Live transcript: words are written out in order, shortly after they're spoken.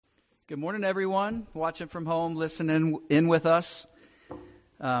Good morning, everyone watching from home, listening in with us.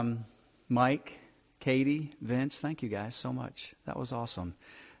 Mike, Katie, Vince, thank you guys so much. That was awesome.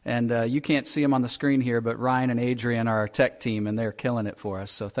 And you can't see them on the screen here, but Ryan and Adrian are our tech team, and they're killing it for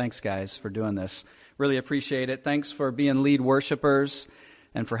us. So thanks, guys, for doing this. Really appreciate it. Thanks for being lead worshipers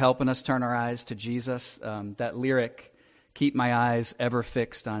and for helping us turn our eyes to Jesus. That lyric, "Keep my eyes ever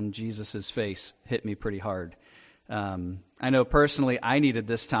fixed on Jesus' face," hit me pretty hard. I know personally I needed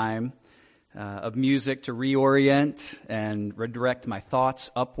this time of music to reorient and redirect my thoughts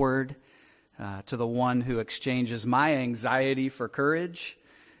upward to the one who exchanges my anxiety for courage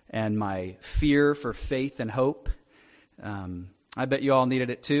and my fear for faith and hope. I bet you all needed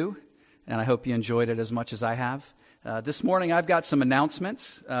it too, and I hope you enjoyed it as much as I have. This morning I've got some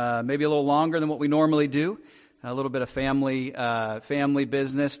announcements, maybe a little longer than what we normally do. A little bit of family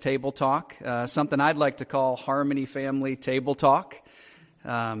business, table talk, something I'd like to call Harmony Family Table Talk,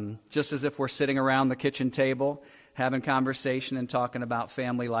 just as if we're sitting around the kitchen table, having conversation and talking about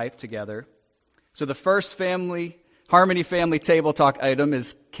family life together. So the first Harmony Family Table Talk item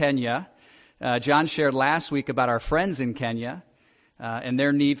is Kenya. John shared last week about our friends in Kenya and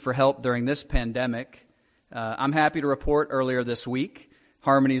their need for help during this pandemic. I'm happy to report earlier this week,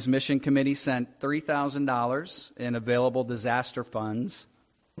 Harmony's Mission Committee sent $3,000 in available disaster funds.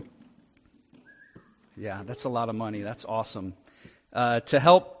 Yeah, that's a lot of money. That's awesome. To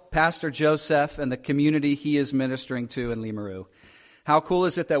help Pastor Joseph and the community he is ministering to in Limaru. How cool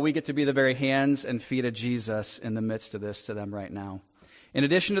is it that we get to be the very hands and feet of Jesus in the midst of this to them right now? In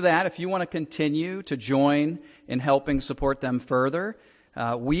addition to that, if you want to continue to join in helping support them further,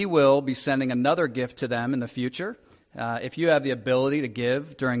 we will be sending another gift to them in the future. If you have the ability to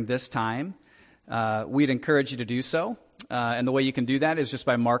give during this time, we'd encourage you to do so. And the way you can do that is just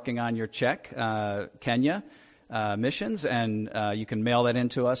by marking on your check, Kenya Missions, and you can mail that in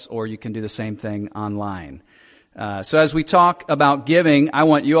to us, or you can do the same thing online. So as we talk about giving, I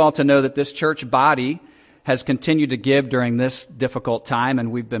want you all to know that this church body has continued to give during this difficult time, and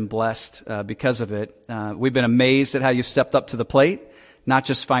we've been blessed because of it. We've been amazed at how you stepped up to the plate, not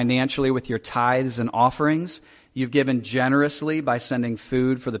just financially with your tithes and offerings. You've given generously by sending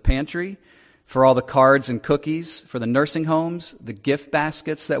food for the pantry, for all the cards and cookies, for the nursing homes, the gift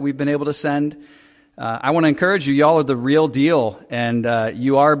baskets that we've been able to send. I want to encourage you. Y'all are the real deal, and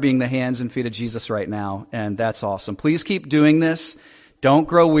you are being the hands and feet of Jesus right now, and that's awesome. Please keep doing this. Don't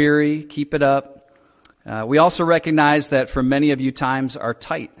grow weary. Keep it up. We also recognize that for many of you, times are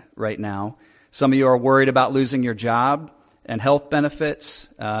tight right now. Some of you are worried about losing your job and health benefits.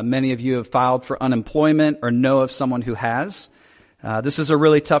 Many of you have filed for unemployment or know of someone who has. This is a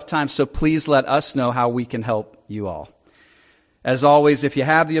really tough time, so please let us know how we can help you all. As always, if you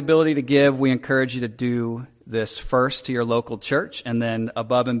have the ability to give, we encourage you to do this first to your local church and then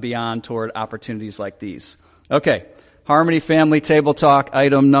above and beyond toward opportunities like these. Okay, Harmony Family Table Talk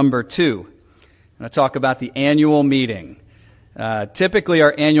item number 2. I'm going to talk about the annual meeting. Typically,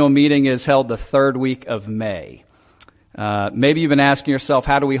 our annual meeting is held the third week of May. Maybe you've been asking yourself,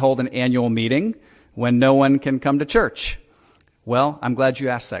 how do we hold an annual meeting when no one can come to church? Well, I'm glad you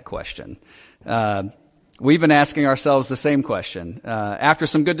asked that question. We've been asking ourselves the same question. After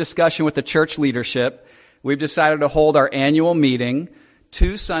some good discussion with the church leadership, we've decided to hold our annual meeting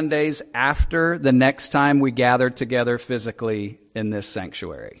 2 Sundays after the next time we gather together physically in this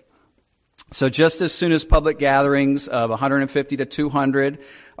sanctuary. So just as soon as public gatherings of 150 to 200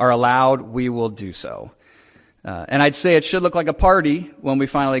 are allowed, we will do so. And I'd say it should look like a party when we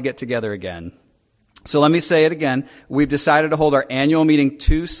finally get together again. So let me say it again. We've decided to hold our annual meeting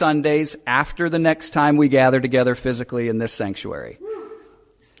 2 Sundays after the next time we gather together physically in this sanctuary.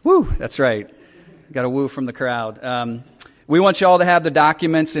 Woo, that's right. Got a woo from the crowd. We want you all to have the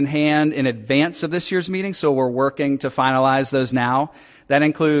documents in hand in advance of this year's meeting, so we're working to finalize those now. That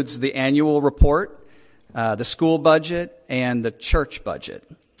includes the annual report, the school budget, and the church budget.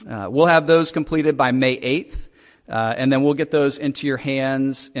 We'll have those completed by May 8th. And then we'll get those into your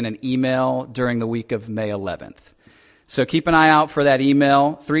hands in an email during the week of May 11th. So keep an eye out for that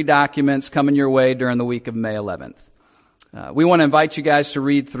email. 3 documents coming your way during the week of May 11th. We want to invite you guys to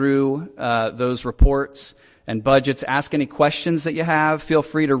read through those reports and budgets. Ask any questions that you have. Feel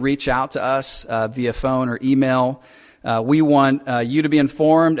free to reach out to us via phone or email. We want you to be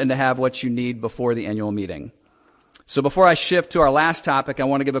informed and to have what you need before the annual meeting. So before I shift to our last topic, I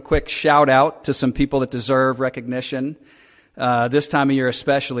want to give a quick shout out to some people that deserve recognition this time of year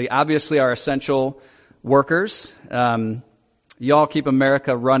especially. Obviously, our essential workers. Y'all keep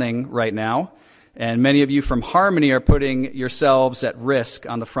America running right now, and many of you from Harmony are putting yourselves at risk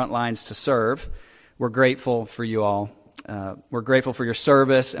on the front lines to serve. We're grateful for you all. We're grateful for your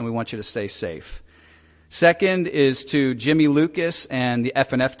service, and we want you to stay safe. Second is to Jimmy Lucas and the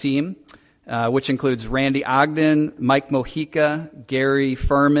F&F team, which includes Randy Ogden, Mike Mojica, Gary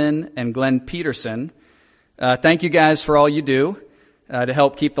Furman, and Glenn Peterson. Thank you guys for all you do to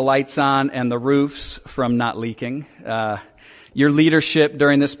help keep the lights on and the roofs from not leaking. Your leadership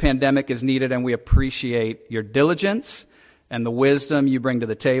during this pandemic is needed, and we appreciate your diligence and the wisdom you bring to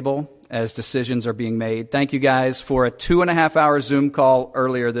the table as decisions are being made. Thank you guys for a 2.5-hour Zoom call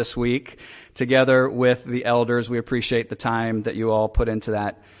earlier this week together with the elders. We appreciate the time that you all put into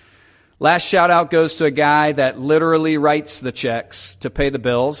that. Last shout out goes to a guy that literally writes the checks to pay the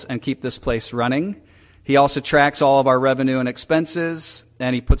bills and keep this place running. He also tracks all of our revenue and expenses,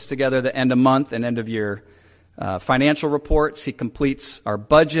 and he puts together the end of month and end of year financial reports. He completes our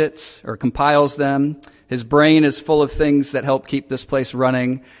budgets or compiles them. His brain is full of things that help keep this place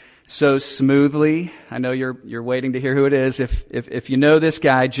running so smoothly. I know you're waiting to hear who it is. If you know this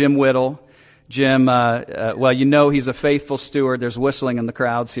guy, Jim Whittle, Jim, well, you know he's a faithful steward. There's whistling in the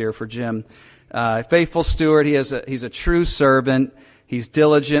crowds here for Jim. Faithful steward. He's a true servant. He's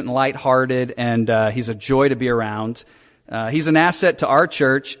diligent and lighthearted, and he's a joy to be around. He's an asset to our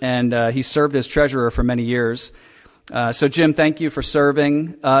church, and he served as treasurer for many years. So, Jim, thank you for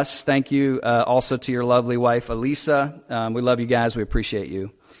serving us. Thank you also to your lovely wife, Elisa. We love you guys. We appreciate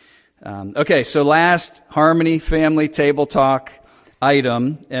you. Okay, so last Harmony Family Table Talk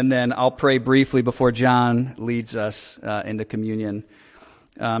item, and then I'll pray briefly before John leads us into communion.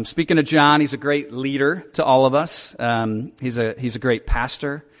 Speaking of John, he's a great leader to all of us. He's a great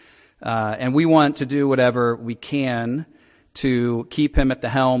pastor, and we want to do whatever we can to keep him at the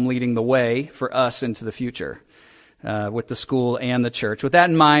helm, leading the way for us into the future with the school and the church. With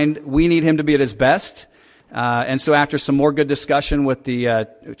that in mind, we need him to be at his best. And so after some more good discussion with the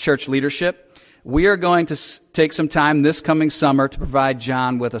church leadership, we are going to take some time this coming summer to provide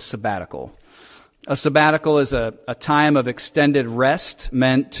John with a sabbatical. A sabbatical is a time of extended rest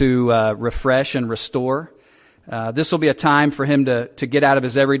meant to refresh and restore. This will be a time for him to get out of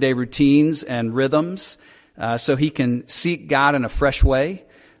his everyday routines and rhythms so he can seek God in a fresh way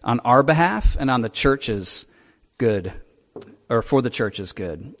on our behalf and on the church's good, or for the church's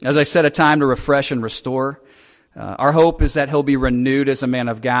good. As I said, a time to refresh and restore. Our hope is that he'll be renewed as a man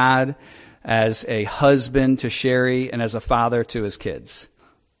of God, as a husband to Sherry, and as a father to his kids.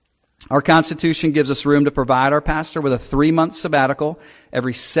 Our Constitution gives us room to provide our pastor with a 3-month sabbatical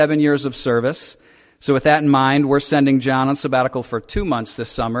every 7 years of service. So with that in mind, we're sending John on sabbatical for 2 months this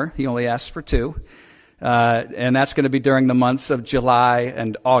summer. He only asked for 2. And that's going to be during the months of July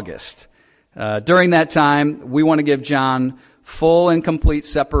and August. During that time, we want to give John full and complete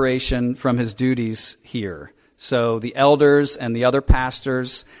separation from his duties here. So the elders and the other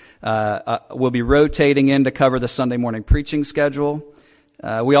pastors will be rotating in to cover the Sunday morning preaching schedule.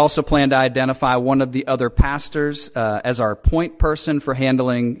 We also plan to identify one of the other pastors as our point person for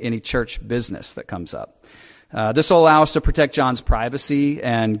handling any church business that comes up. This will allow us to protect John's privacy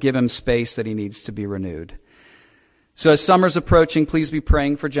and give him space that he needs to be renewed. So as summer's approaching, please be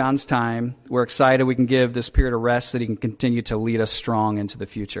praying for John's time. We're excited we can give this period of rest so that he can continue to lead us strong into the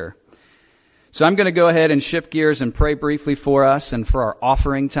future. So I'm going to go ahead and shift gears and pray briefly for us and for our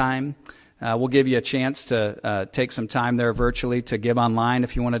offering time. We'll give you a chance to take some time there virtually to give online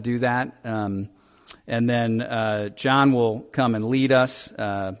if you want to do that. And then John will come and lead us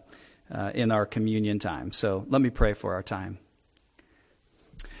in our communion time. So let me pray for our time.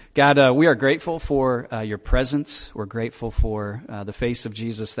 God, we are grateful for your presence. We're grateful for the face of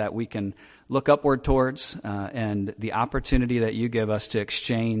Jesus that we can look upward towards and the opportunity that you give us to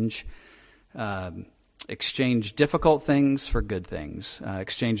exchange difficult things for good things,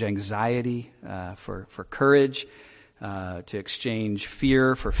 exchange anxiety for courage, to exchange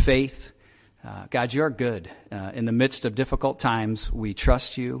fear for faith. God, you are good. In the midst of difficult times, we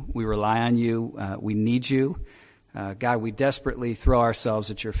trust you. We rely on you. We need you. God, we desperately throw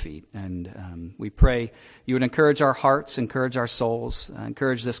ourselves at your feet, and we pray you would encourage our hearts, encourage our souls,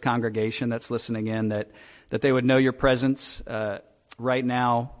 encourage this congregation that's listening in, that they would know your presence right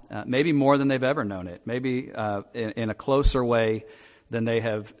now, maybe more than they've ever known it, maybe in a closer way than they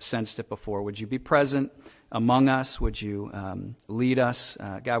have sensed it before. Would you be present among us? Would you lead us?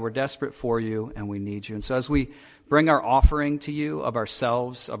 God, we're desperate for you, and we need you. And so as we bring our offering to you of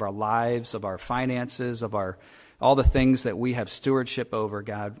ourselves, of our lives, of our finances, of all the things that we have stewardship over,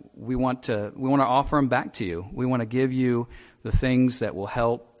 God, we want to offer them back to you. We want to give you the things that will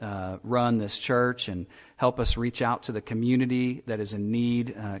help run this church and help us reach out to the community that is in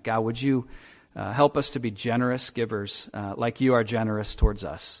need. God, would you help us to be generous givers like you are generous towards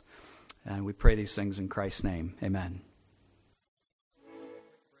us? And we pray these things in Christ's name. Amen.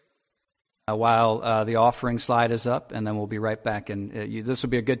 while the offering slide is up, and then we'll be right back. And this will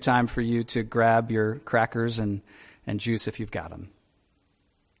be a good time for you to grab your crackers and juice if you've got them.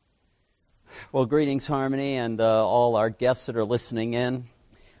 Well, greetings, Harmony, and all our guests that are listening in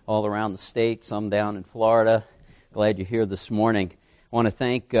all around the state, some down in Florida. Glad you're here this morning. I want to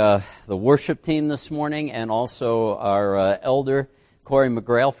thank the worship team this morning and also our elder, Corey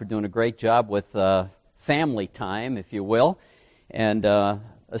McGrail, for doing a great job with family time, if you will, and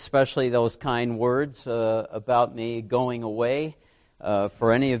especially those kind words about me going away.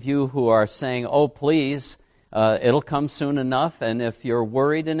 For any of you who are saying, oh, please, it'll come soon enough, and if you're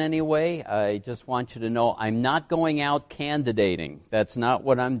worried in any way, I just want you to know I'm not going out candidating. That's not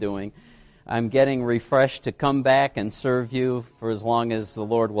what I'm doing. I'm getting refreshed to come back and serve you for as long as the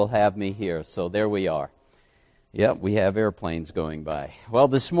Lord will have me here. So there we are. Yep, we have airplanes going by. Well,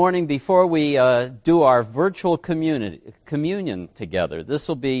 this morning, before we do our virtual communion together, this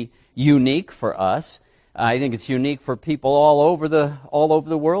will be unique for us. I think it's unique for people all over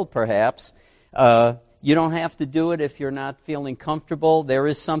the world, perhaps. You don't have to do it if you're not feeling comfortable. There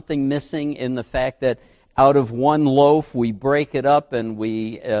is something missing in the fact that out of one loaf, we break it up and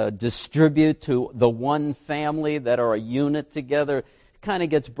we distribute to the one family that are a unit together. It kind of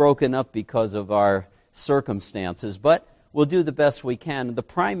gets broken up because of our circumstances, but we'll do the best we can. The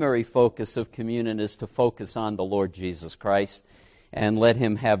primary focus of communion is to focus on the Lord Jesus Christ and let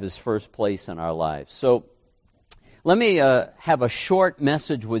Him have His first place in our lives. So let me have a short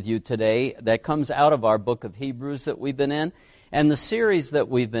message with you today that comes out of our book of Hebrews that we've been in. And the series that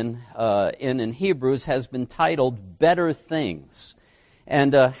we've been in Hebrews has been titled Better Things.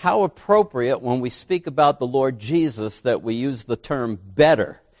 And how appropriate when we speak about the Lord Jesus that we use the term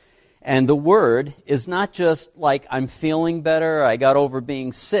better. And the word is not just like I'm feeling better, I got over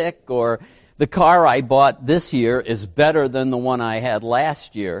being sick, or the car I bought this year is better than the one I had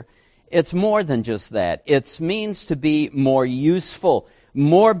last year. It's more than just that. It means to be more useful,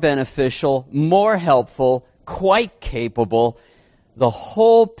 more beneficial, more helpful, quite capable. The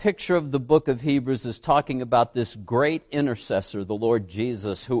whole picture of the book of Hebrews is talking about this great intercessor, the Lord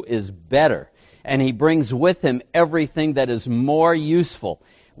Jesus, who is better. And He brings with Him everything that is more useful,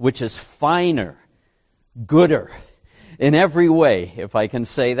 which is finer, gooder, in every way, if I can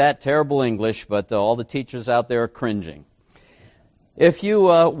say that. Terrible English, but all the teachers out there are cringing. If you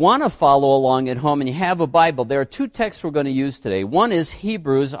want to follow along at home and you have a Bible, there are two texts we're going to use today. One is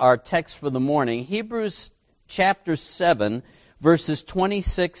Hebrews, our text for the morning, Hebrews chapter 7, verses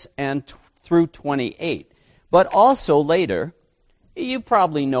 26 and through 28. But also later, you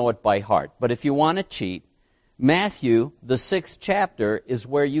probably know it by heart, but if you want to cheat, Matthew, the 6th chapter, is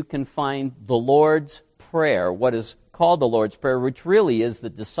where you can find the Lord's Prayer, what is called the Lord's Prayer, which really is the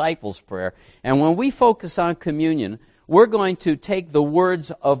disciples' prayer. And when we focus on communion, we're going to take the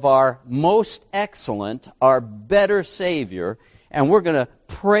words of our most excellent, our better Savior, and we're going to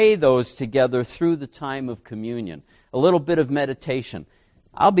pray those together through the time of communion. A little bit of meditation.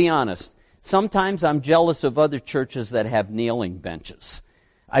 I'll be honest, sometimes I'm jealous of other churches that have kneeling benches.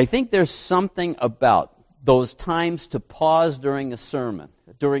 I think there's something about those times to pause during a sermon,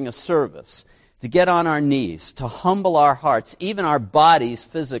 during a service, to get on our knees, to humble our hearts, even our bodies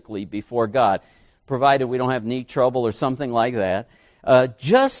physically before God, provided we don't have knee trouble or something like that,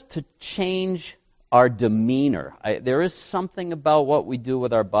 just to change our demeanor. There is something about what we do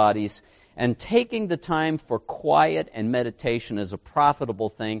with our bodies, and taking the time for quiet and meditation is a profitable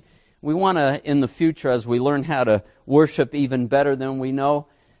thing. We want to, in the future, as we learn how to worship even better than we know,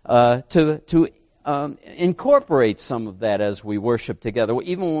 to incorporate some of that as we worship together.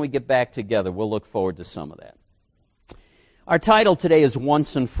 Even when we get back together, we'll look forward to some of that. Our title today is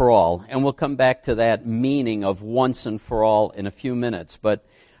Once and For All, and we'll come back to that meaning of once and for all in a few minutes. But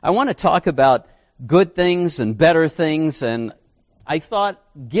I want to talk about good things and better things, and I thought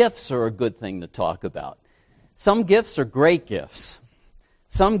gifts are a good thing to talk about. Some gifts are great gifts.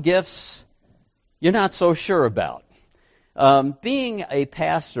 Some gifts you're not so sure about. Being a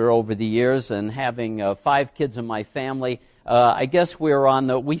pastor over the years and having 5 kids in my family, I guess we're on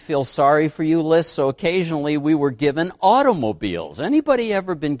the we feel sorry for you list, so occasionally we were given automobiles. Anybody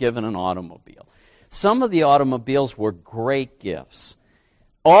ever been given an automobile? Some of the automobiles were great gifts.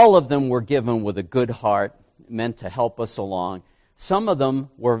 All of them were given with a good heart, meant to help us along. Some of them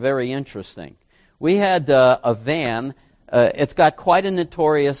were very interesting. We had a van. It's got quite a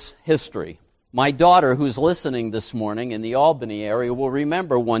notorious history. My daughter, who's listening this morning in the Albany area, will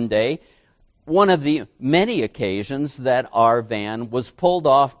remember one day, one of the many occasions that our van was pulled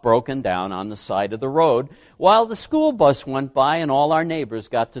off, broken down on the side of the road, while the school bus went by and all our neighbors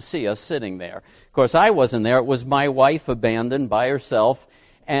got to see us sitting there. Of course, I wasn't there. It was my wife abandoned by herself,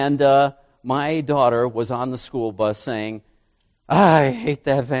 and my daughter was on the school bus saying, I hate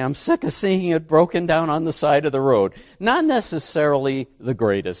that van. I'm sick of seeing it broken down on the side of the road. Not necessarily the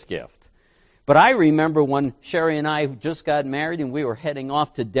greatest gift. But I remember when Sherry and I just got married and we were heading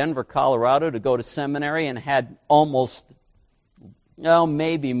off to Denver, Colorado to go to seminary and had almost,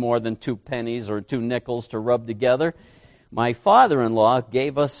 maybe more than 2 pennies or 2 nickels to rub together. My father-in-law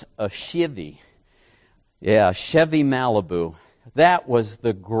gave us a Chevy. Yeah, Chevy Malibu. That was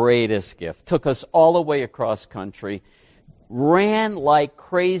the greatest gift. Took us all the way across country. Ran like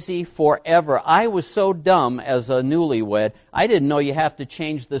crazy forever. I was so dumb as a newlywed, I didn't know you have to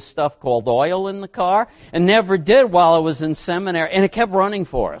change this stuff called oil in the car, and never did while I was in seminary, and it kept running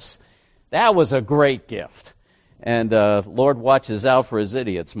for us. That was a great gift. And Lord watches out for his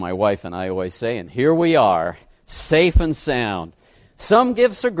idiots, my wife and I always say, and here we are, safe and sound. Some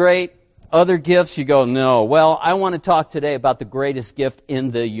gifts are great, other gifts you go, no. Well, I want to talk today about the greatest gift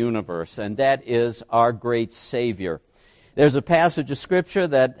in the universe, and that is our great Savior. There's a passage of Scripture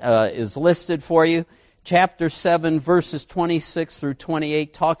that is listed for you. Chapter 7, verses 26 through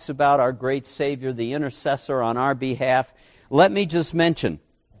 28 talks about our great Savior, the intercessor on our behalf. Let me just mention,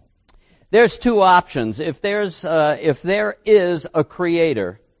 there's 2 options. If there is a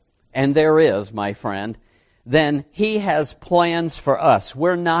Creator, and there is, my friend, then He has plans for us.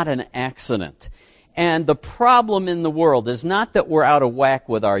 We're not an accident. And the problem in the world is not that we're out of whack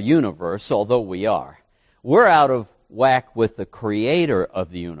with our universe, although we are. We're out of whack with the Creator of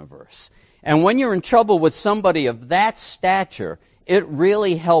the universe. And when you're in trouble with somebody of that stature, it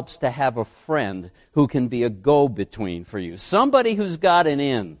really helps to have a friend who can be a go-between for you. Somebody who's got an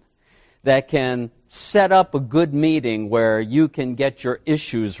in that can set up a good meeting where you can get your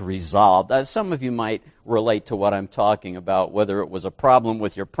issues resolved. Some of you might relate to what I'm talking about, whether it was a problem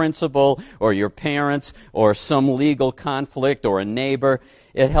with your principal or your parents or some legal conflict or a neighbor.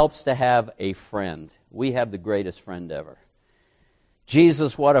 It helps to have a friend. We have the greatest friend ever.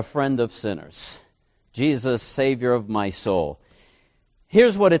 Jesus, what a friend of sinners. Jesus, Savior of my soul.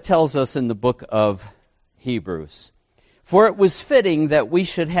 Here's what it tells us in the book of Hebrews. For it was fitting that we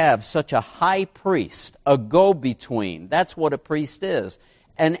should have such a high priest, a go-between. That's what a priest is.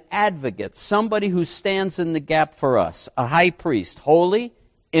 An advocate, somebody who stands in the gap for us. A high priest, holy,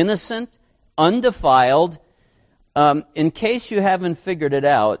 innocent, undefiled. In case you haven't figured it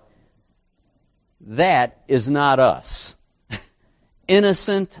out, that is not us.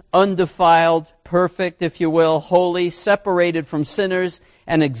 Innocent, undefiled, perfect, if you will, holy, separated from sinners,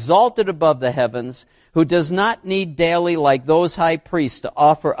 and exalted above the heavens, who does not need daily, like those high priests, to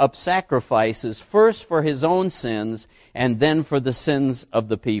offer up sacrifices, first for his own sins, and then for the sins of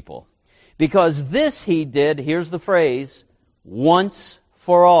the people. Because this he did, here's the phrase, once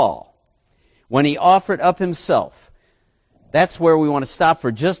for all, when he offered up himself. That's where we want to stop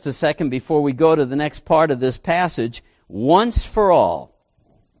for just a second before we go to the next part of this passage. Once for all.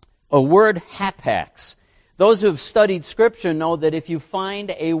 A word, hapax. Those who have studied Scripture know that if you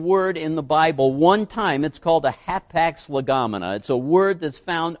find a word in the Bible one time, it's called a hapax legomena. It's a word that's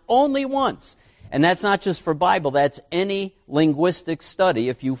found only once. And that's not just for Bible, that's any linguistic study.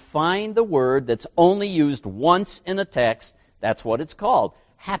 If you find the word that's only used once in a text, that's what it's called.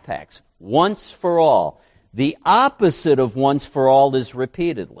 Hapax. Once for all. The opposite of once for all is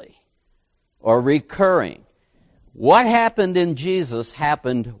repeatedly or recurring. What happened in Jesus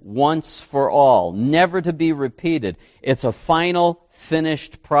happened once for all, never to be repeated. It's a final,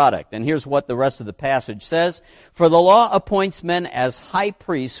 finished product. And here's what the rest of the passage says. For the law appoints men as high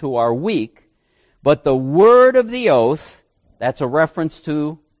priests who are weak, but the word of the oath, that's a reference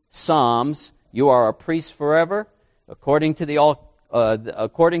to Psalms, you are a priest forever, according to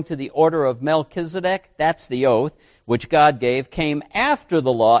the order of Melchizedek, that's the oath, which God gave, came after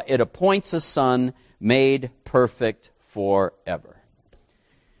the law. It appoints a son made perfect forever.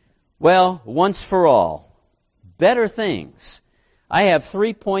 Well, once for all, better things. I have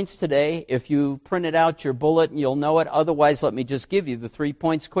 3 points today. If you printed out your bulletin, you'll know it. Otherwise, let me just give you the 3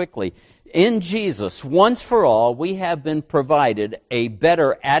 points quickly. In Jesus, once for all, we have been provided a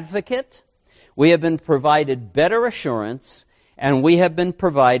better advocate, we have been provided better assurance, and we have been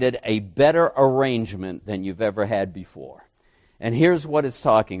provided a better arrangement than you've ever had before. And here's what it's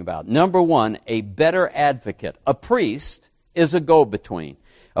talking about. Number 1, a better advocate. A priest is a go-between.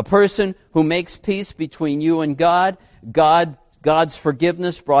 A person who makes peace between you and God, God's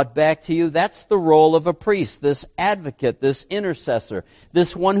forgiveness brought back to you. That's the role of a priest, this advocate, this intercessor,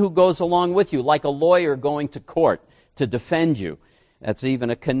 this one who goes along with you, like a lawyer going to court to defend you. That's even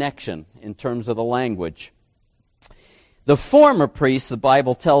a connection in terms of the language. The former priest, the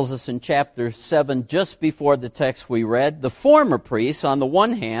Bible tells us in chapter 7, just before the text we read, the former priest, on the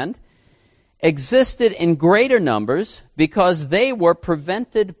one hand, existed in greater numbers because they were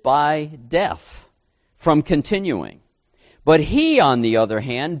prevented by death from continuing. But he, on the other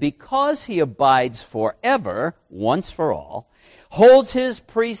hand, because he abides forever, once for all, holds his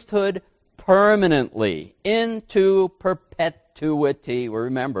priesthood permanently into perpetuity.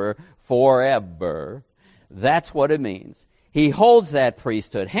 Remember, forever. That's what it means. He holds that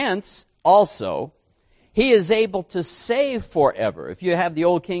priesthood. Hence, also, he is able to save forever. If you have the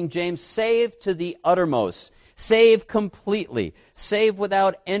old King James, save to the uttermost. Save completely. Save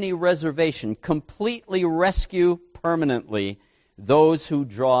without any reservation. Completely rescue permanently those who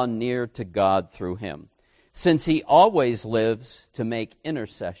draw near to God through him, since he always lives to make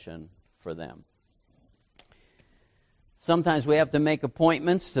intercession for them. Sometimes we have to make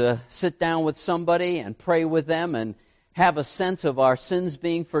appointments to sit down with somebody and pray with them and have a sense of our sins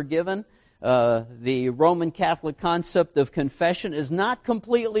being forgiven. The Roman Catholic concept of confession is not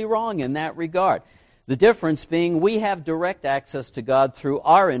completely wrong in that regard. The difference being we have direct access to God through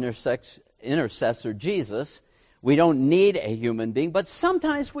our intercessor, Jesus. We don't need a human being, but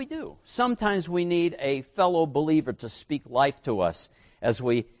sometimes we do. Sometimes we need a fellow believer to speak life to us as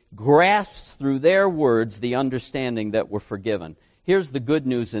we grasp through their words the understanding that we're forgiven. Here's the good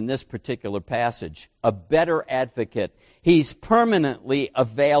news in this particular passage. A better advocate. He's permanently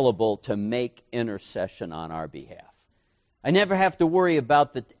available to make intercession on our behalf. I never have to worry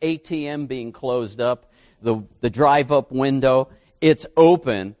about the ATM being closed up, the drive-up window. It's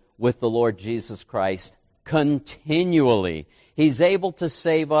open with the Lord Jesus Christ continually. He's able to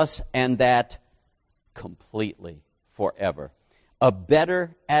save us, and that completely, forever. A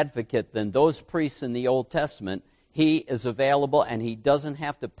better advocate than those priests in the Old Testament. He is available, and he doesn't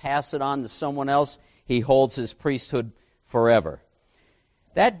have to pass it on to someone else. He holds his priesthood forever.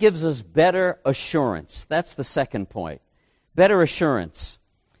 That gives us better assurance. That's the second point. Better assurance.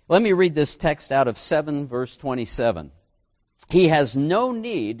 Let me read this text out of 7 verse 27. He has no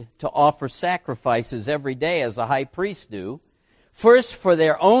need to offer sacrifices every day as the high priests do, first for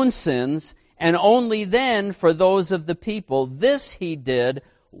their own sins, and only then for those of the people. This he did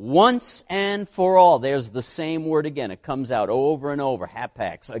once and for all. There's the same word again. It comes out over and over.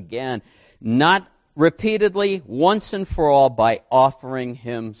 Hapax again. Not repeatedly, once and for all, by offering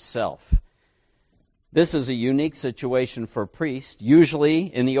himself. This is a unique situation for a priest. Usually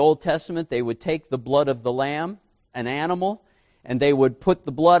in the Old Testament they would take the blood of the lamb, an animal, and they would put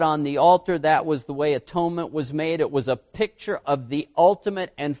the blood on the altar. That was the way atonement was made. It was a picture of the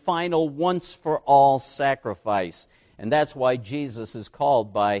ultimate and final once-for-all sacrifice. And that's why Jesus is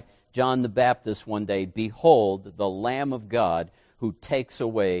called by John the Baptist one day, "Behold, the Lamb of God who takes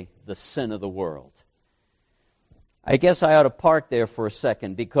away the sin of the world." I guess I ought to park there for a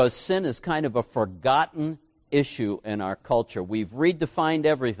second, because sin is kind of a forgotten issue in our culture. We've redefined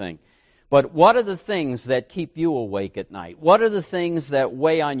everything. But what are the things that keep you awake at night? What are the things that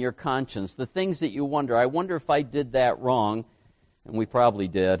weigh on your conscience? The things that you wonder, I wonder if I did that wrong, and we probably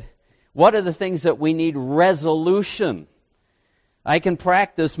did. What are the things that we need resolution? I can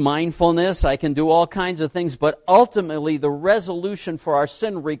practice mindfulness, I can do all kinds of things, but ultimately the resolution for our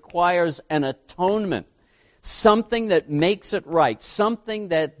sin requires an atonement. Something that makes it right, something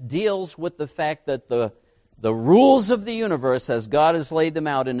that deals with the fact that the rules of the universe, as God has laid them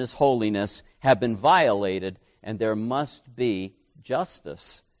out in His holiness, have been violated, and there must be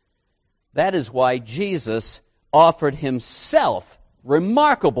justice. That is why Jesus offered Himself,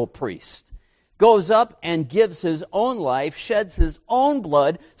 remarkable priest, goes up and gives His own life, sheds His own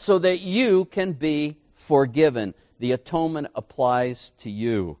blood, so that you can be forgiven. The atonement applies to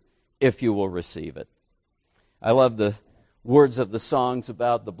you if you will receive it. I love the words of the songs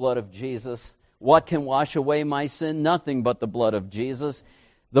about the blood of Jesus. What can wash away my sin? Nothing but the blood of Jesus.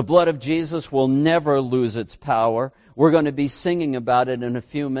 The blood of Jesus will never lose its power. We're going to be singing about it in a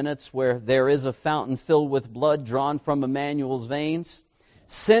few minutes, where there is a fountain filled with blood drawn from Emmanuel's veins.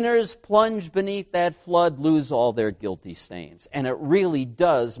 Sinners plunged beneath that flood lose all their guilty stains. And it really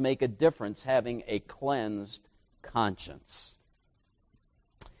does make a difference having a cleansed conscience.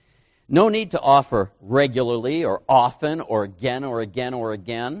 No need to offer regularly or often or again or again or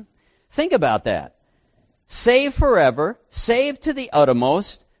again. Think about that. Saved forever, saved to the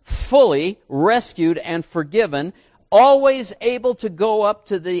uttermost, fully rescued and forgiven, always able to go up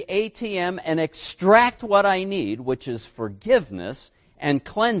to the ATM and extract what I need, which is forgiveness and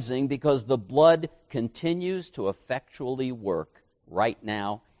cleansing, because the blood continues to effectually work right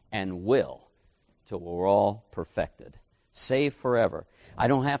now and will till we're all perfected. Saved forever. I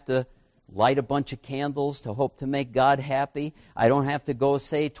don't have to light a bunch of candles to hope to make God happy. I don't have to go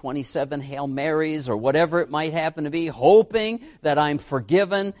say 27 Hail Marys or whatever it might happen to be, hoping that I'm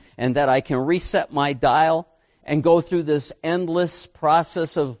forgiven and that I can reset my dial and go through this endless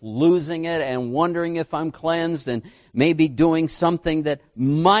process of losing it and wondering if I'm cleansed and maybe doing something that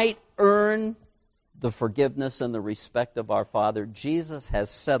might earn the forgiveness and the respect of our Father. Jesus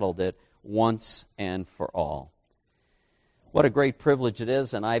has settled it once and for all. What a great privilege it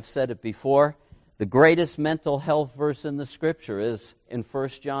is, and I've said it before, the greatest mental health verse in the Scripture is in 1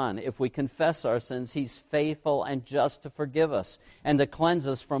 John. If we confess our sins, He's faithful and just to forgive us and to cleanse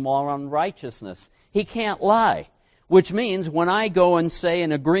us from all unrighteousness. He can't lie, which means when I go and say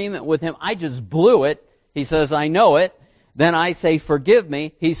in agreement with Him, I just blew it, He says, I know it. Then I say, forgive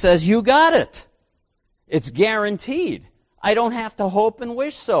me. He says, you got it. It's guaranteed. I don't have to hope and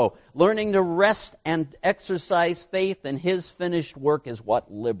wish so. Learning to rest and exercise faith in His finished work is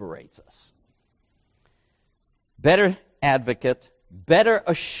what liberates us. Better advocate, better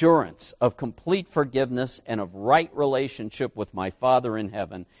assurance of complete forgiveness and of right relationship with my Father in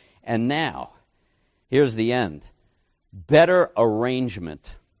heaven. And now, here's the end. Better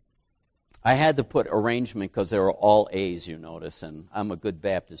arrangement. I had to put arrangement because they were all A's, you notice, and I'm a good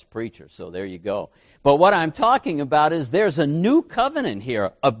Baptist preacher, so there you go. But what I'm talking about is there's a new covenant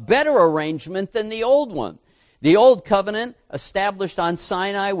here, a better arrangement than the old one. The old covenant, established on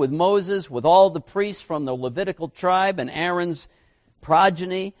Sinai with Moses, with all the priests from the Levitical tribe and Aaron's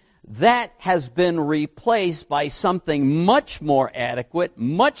progeny, that has been replaced by something much more adequate,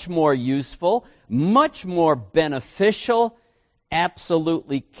 much more useful, much more beneficial,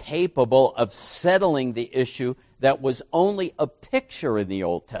 absolutely capable of settling the issue that was only a picture in the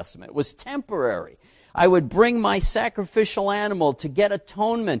Old Testament. It was temporary. I would bring my sacrificial animal to get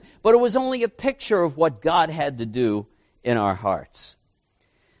atonement, but it was only a picture of what God had to do in our hearts.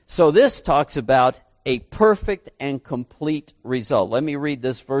 So this talks about a perfect and complete result. Let me read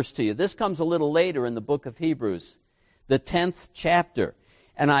this verse to you. This comes a little later in the book of Hebrews, the 10th chapter.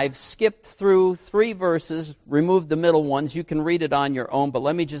 And I've skipped through 3 verses, removed the middle ones. You can read it on your own, but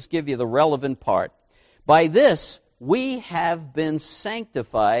let me just give you the relevant part. By this, we have been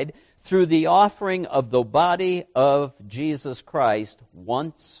sanctified through the offering of the body of Jesus Christ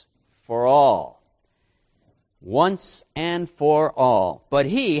once for all. Once and for all. But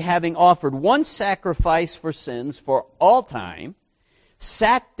He, having offered one sacrifice for sins for all time,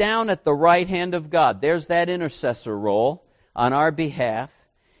 sat down at the right hand of God. There's that intercessor role on our behalf.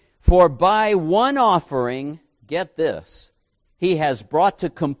 For by one offering, get this, He has brought to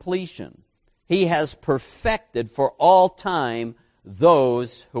completion, He has perfected for all time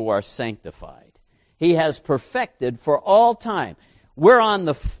those who are sanctified. He has perfected for all time.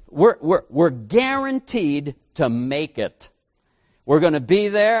 We're guaranteed to make it. We're going to be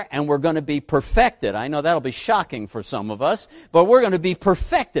there and we're going to be perfected. I know that'll be shocking for some of us, but we're going to be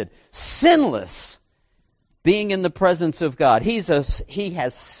perfected, sinless, being in the presence of God. He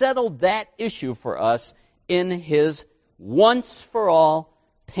has settled that issue for us in His once-for-all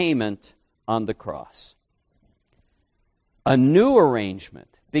payment on the cross. A new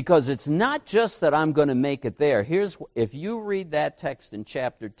arrangement, because it's not just that I'm going to make it there. If you read that text in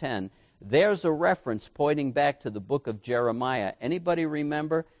chapter 10, there's a reference pointing back to the book of Jeremiah. Anybody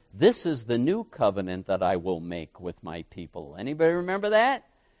remember? This is the new covenant that I will make with my people. Anybody remember that?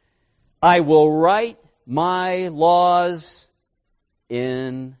 I will write my laws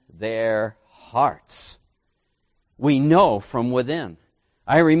in their hearts. We know from within.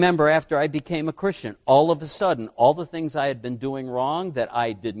 I remember after I became a Christian, all of a sudden, all the things I had been doing wrong that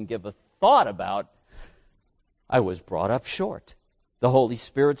I didn't give a thought about, I was brought up short. The Holy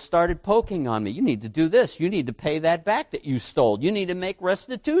Spirit started poking on me. You need to do this. You need to pay that back that you stole. You need to make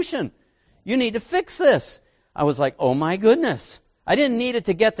restitution. You need to fix this. I was like, oh my goodness. I didn't need it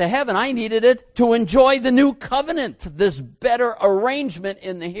to get to heaven. I needed it to enjoy the new covenant, this better arrangement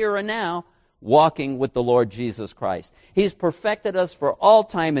in the here and now, walking with the Lord Jesus Christ. He's perfected us for all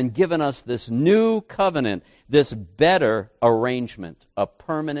time and given us this new covenant, this better arrangement, a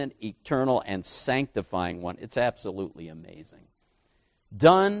permanent, eternal, and sanctifying one. It's absolutely amazing.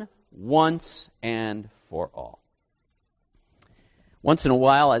 Done once and for all. Once in a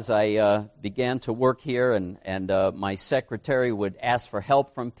while, as I began to work here and my secretary would ask for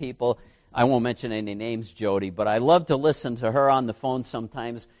help from people, I won't mention any names, Jody, but I love to listen to her on the phone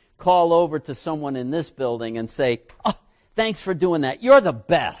sometimes, call over to someone in this building and say, oh, thanks for doing that. You're the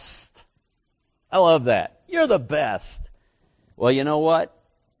best. I love that. You're the best. Well, you know what?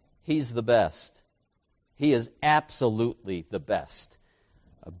 He's the best. He is absolutely the best.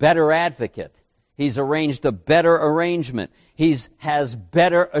 A better advocate. He's arranged a better arrangement. He has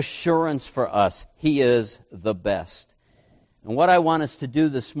better assurance for us. He is the best. And what I want us to do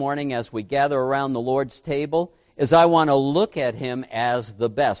this morning as we gather around the Lord's table is I want to look at Him as the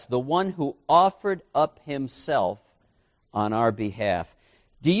best, the one who offered up Himself on our behalf.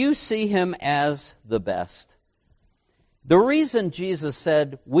 Do you see Him as the best? The reason Jesus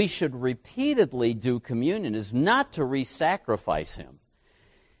said we should repeatedly do communion is not to re-sacrifice Him.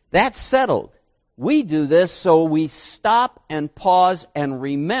 That's settled. We do this so we stop and pause and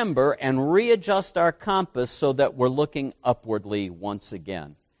remember and readjust our compass so that we're looking upwardly once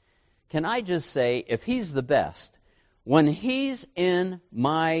again. Can I just say, if He's the best, when He's in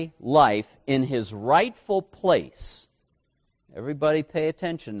my life in His rightful place, everybody pay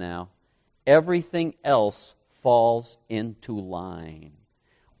attention now, everything else falls into line.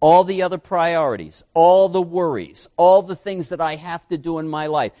 All the other priorities, all the worries, all the things that I have to do in my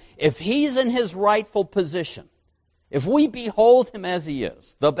life. If He's in His rightful position, if we behold Him as He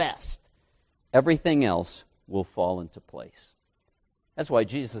is, the best, everything else will fall into place. That's why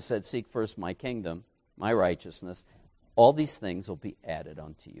Jesus said, seek first my kingdom, my righteousness. All these things will be added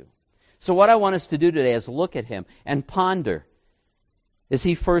unto you. So what I want us to do today is look at Him and ponder. Is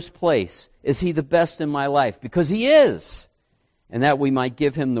He first place? Is He the best in my life? Because He is. And that we might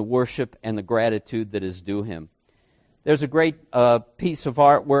give Him the worship and the gratitude that is due Him. There's a great piece of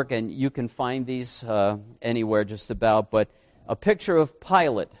artwork, and you can find these anywhere just about, but a picture of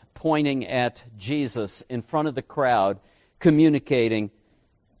Pilate pointing at Jesus in front of the crowd, communicating,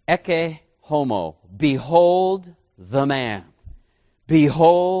 Ecce homo, behold the man.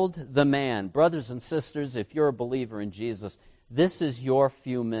 Behold the man. Brothers and sisters, if you're a believer in Jesus, this is your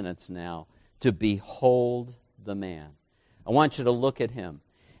few minutes now to behold the man. I want you to look at Him.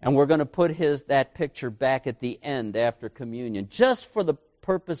 And we're going to put that picture back at the end after communion, just for the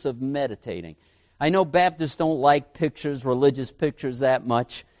purpose of meditating. I know Baptists don't like pictures, religious pictures that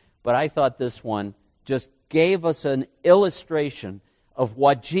much, but I thought this one just gave us an illustration of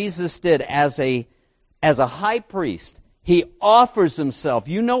what Jesus did as a high priest. He offers Himself.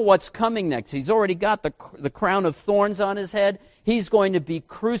 You know what's coming next. He's already got the crown of thorns on His head. He's going to be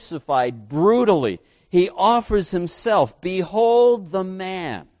crucified brutally. He offers Himself. Behold the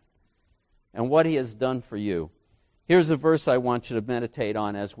man and what He has done for you. Here's a verse I want you to meditate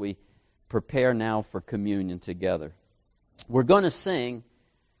on as we prepare now for communion together. We're going to sing,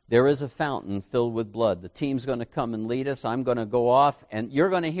 There is a Fountain Filled with Blood. The team's going to come and lead us. I'm going to go off, and you're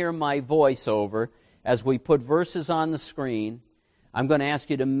going to hear my voice over as we put verses on the screen. I'm going to ask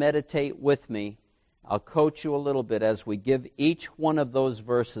you to meditate with me. I'll coach you a little bit as we give each one of those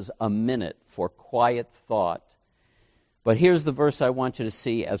verses a minute for quiet thought. But here's the verse I want you to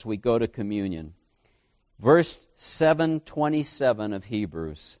see as we go to communion. Verse 7:27 of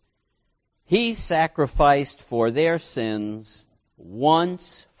Hebrews. He sacrificed for their sins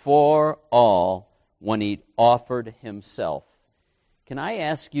once for all when He offered Himself. Can I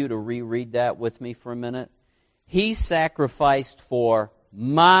ask you to reread that with me for a minute? He sacrificed for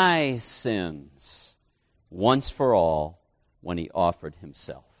my sins once for all when He offered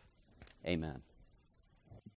Himself. Amen.